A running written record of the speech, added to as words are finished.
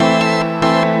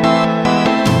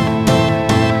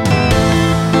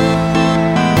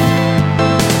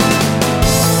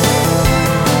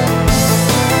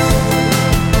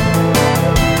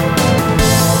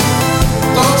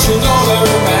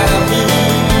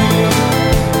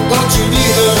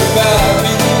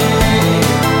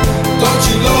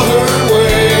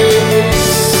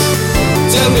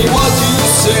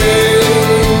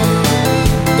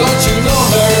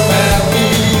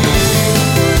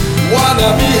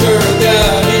her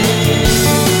daddy.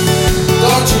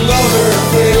 Don't you love her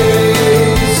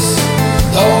face?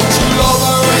 Don't you love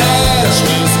her as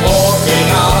she's walking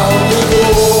out the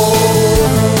door,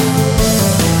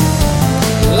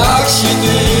 like she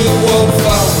did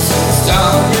 1,000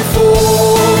 times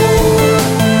before?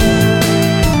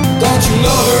 Don't you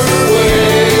love her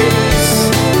ways?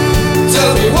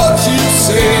 Tell me what you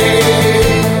say.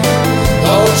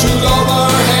 Don't you love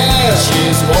her as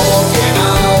she's walking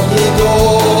out the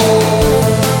door?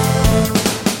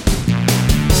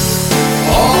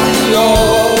 All you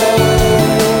love,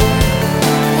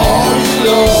 all you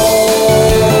love,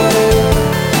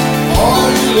 all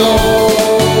you love,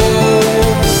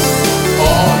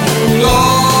 all you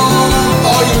love,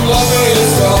 all you love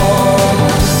is gone.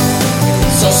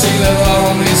 So sing the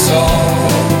lonely song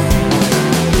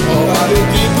about the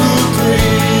deep blue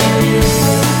dream.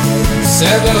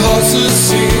 7 horses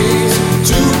seems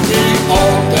to be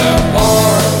on their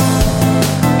mark.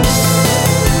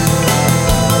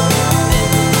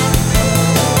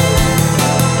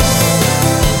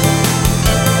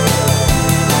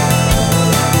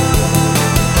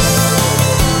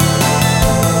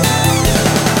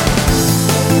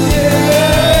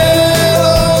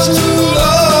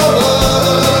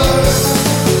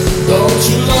 Don't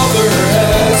you love her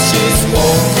as she's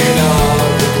walking out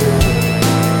the door?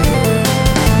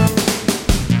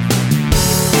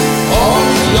 All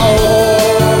you love,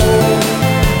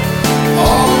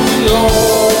 all you love,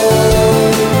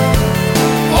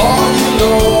 all you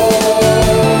love,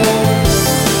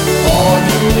 all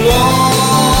you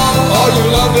love, all you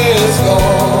love is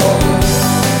gone.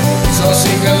 So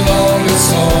sing a lonely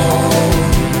song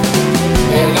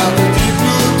about the deep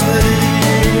blue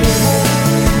dream.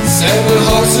 7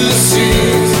 horses see